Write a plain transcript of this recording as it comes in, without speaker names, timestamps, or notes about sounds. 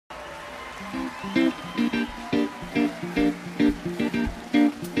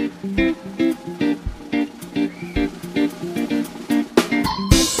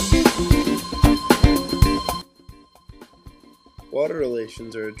Water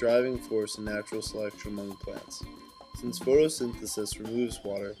relations are a driving force in natural selection among plants. Since photosynthesis removes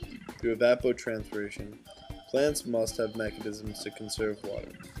water through evapotranspiration, plants must have mechanisms to conserve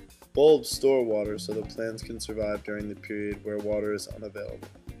water. Bulbs store water so that plants can survive during the period where water is unavailable.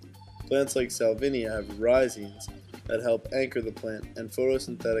 Plants like Salvina have rhizines that help anchor the plant and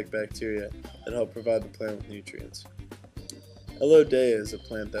photosynthetic bacteria that help provide the plant with nutrients. Elodea is a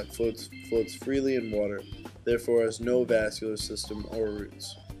plant that floats freely in water, therefore has no vascular system or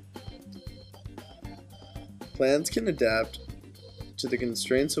roots. Plants can adapt to the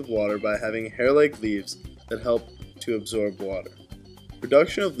constraints of water by having hair-like leaves that help to absorb water.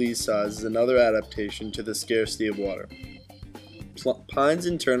 Reduction of leaf size is another adaptation to the scarcity of water. Pine's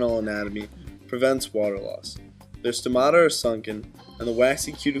internal anatomy prevents water loss. Their stomata are sunken, and the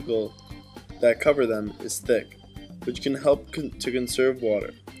waxy cuticle that cover them is thick, which can help to conserve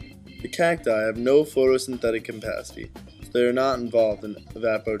water. The cacti have no photosynthetic capacity, so they are not involved in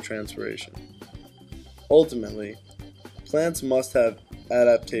evapotranspiration. Ultimately, plants must have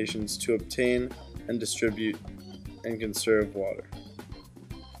adaptations to obtain and distribute and conserve water.